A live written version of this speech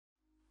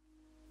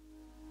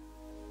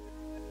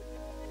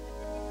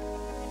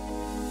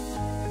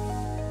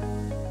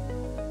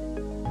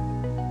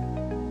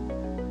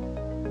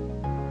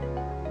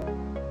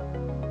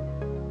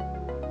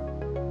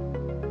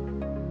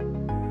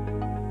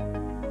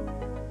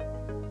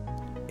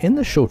In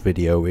this short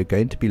video, we're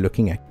going to be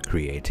looking at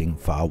creating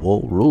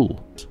firewall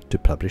rules to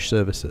publish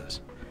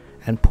services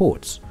and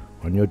ports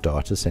on your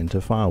data center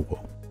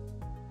firewall.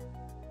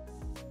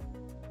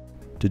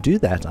 To do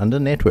that, under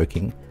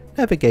Networking,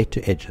 navigate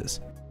to Edges.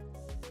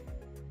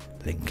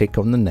 Then click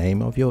on the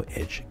name of your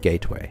Edge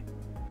gateway.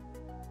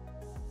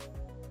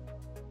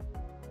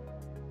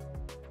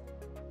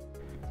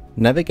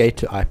 Navigate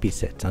to IP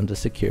Sets under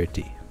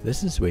Security.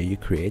 This is where you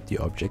create the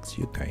objects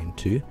you're going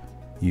to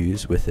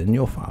use within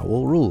your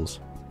firewall rules.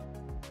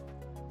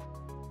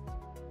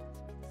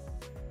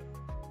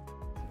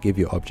 Give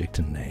your object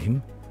a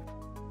name,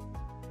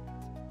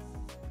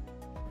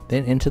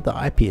 then enter the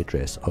IP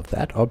address of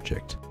that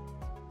object.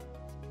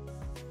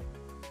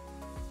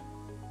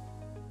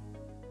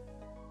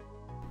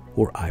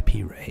 Or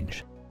IP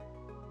range.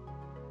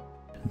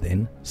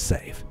 Then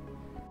save.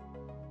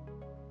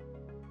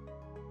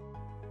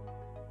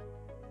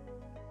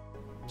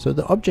 So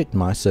the object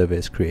MyServer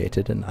is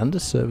created, and under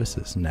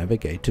Services,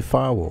 navigate to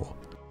Firewall.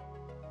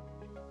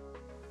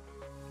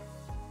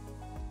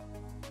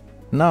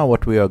 Now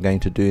what we are going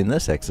to do in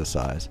this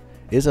exercise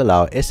is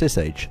allow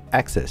SSH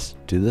access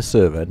to the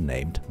server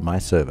named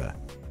MyServer.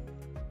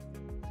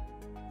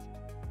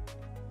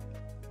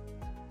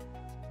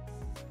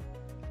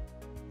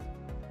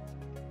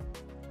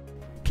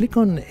 Click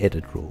on the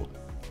Edit rule.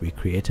 We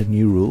create a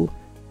new rule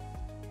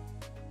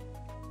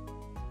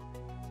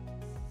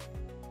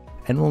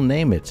and we'll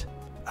name it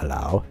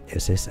Allow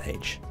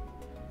SSH.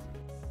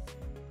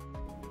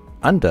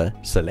 Under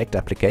Select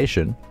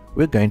Application,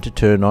 we're going to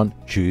turn on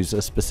Choose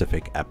a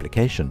Specific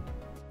Application.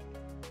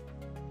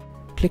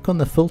 Click on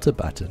the Filter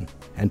button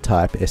and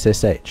type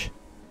SSH.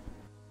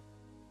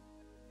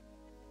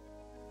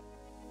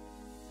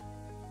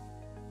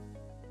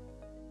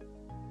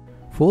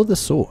 For the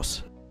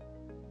source,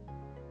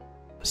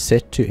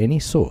 set to any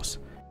source,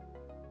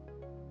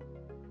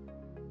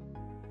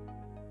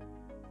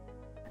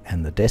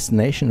 and the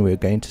destination, we're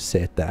going to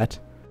set that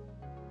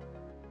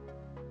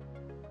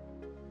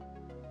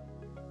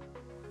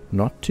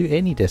not to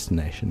any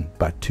destination,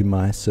 but to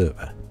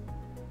MyServer.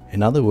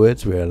 In other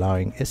words, we're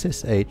allowing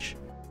SSH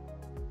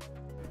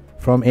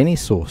from any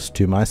source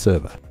to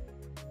MyServer.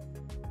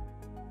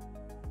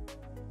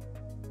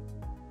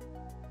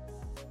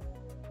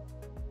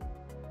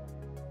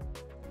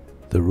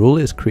 The rule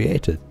is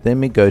created. Then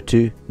we go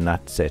to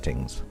NUT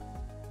settings.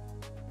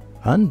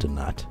 Under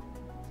NUT,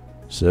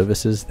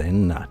 Services,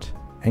 then NUT,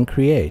 and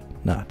create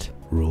NUT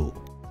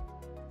rule.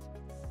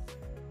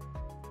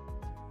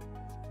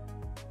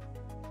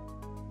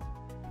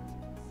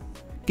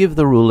 Give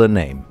the rule a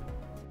name.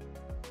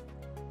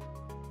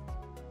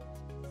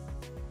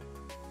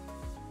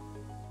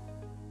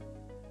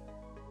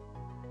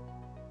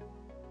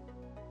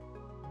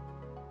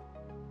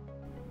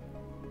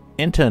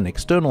 Enter an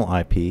external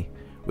IP,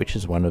 which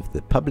is one of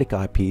the public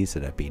IPs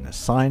that have been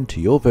assigned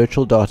to your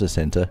virtual data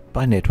center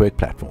by network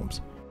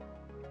platforms.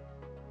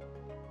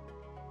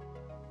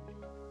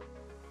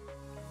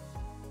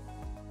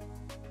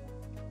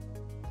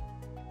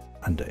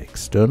 Under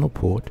External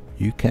Port,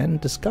 you can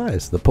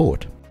disguise the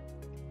port.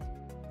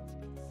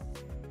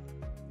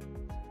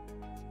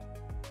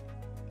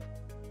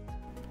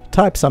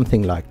 Type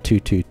something like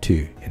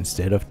 222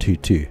 instead of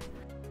 22.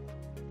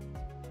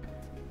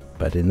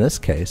 But in this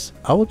case,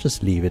 I will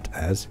just leave it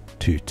as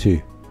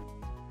 22.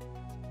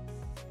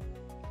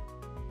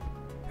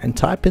 And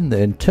type in the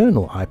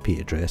internal IP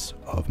address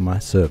of my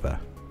server.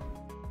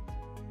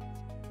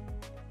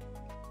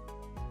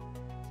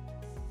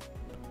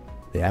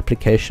 The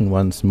application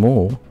once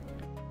more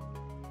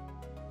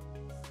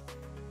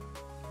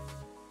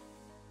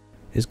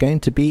is going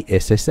to be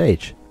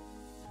SSH.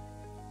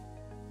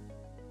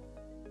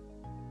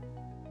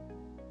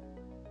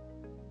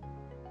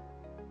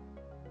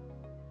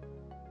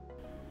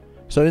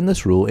 So in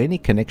this rule, any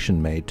connection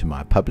made to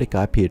my public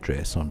IP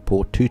address on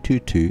port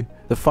 222,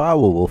 the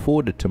firewall will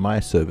forward it to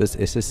my server's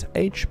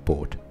SSH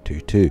port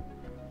 22.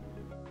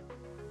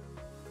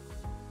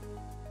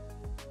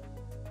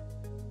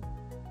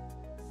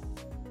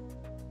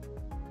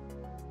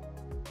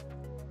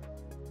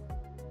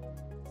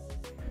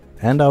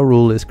 And our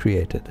rule is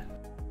created.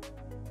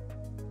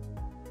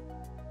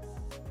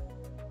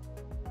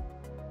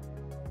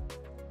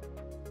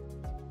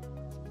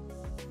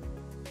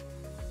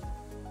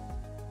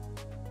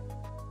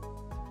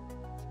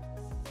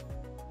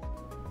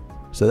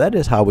 So that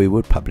is how we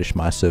would publish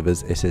my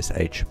server's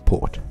SSH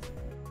port.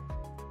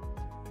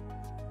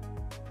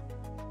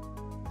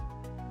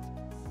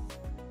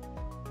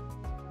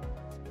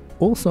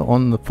 Also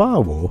on the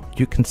firewall,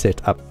 you can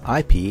set up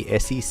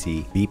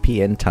IPsec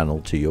VPN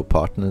tunnel to your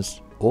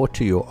partners or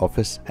to your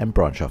office and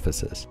branch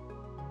offices.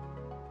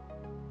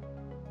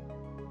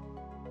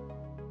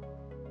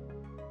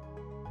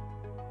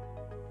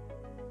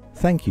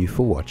 Thank you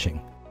for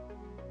watching.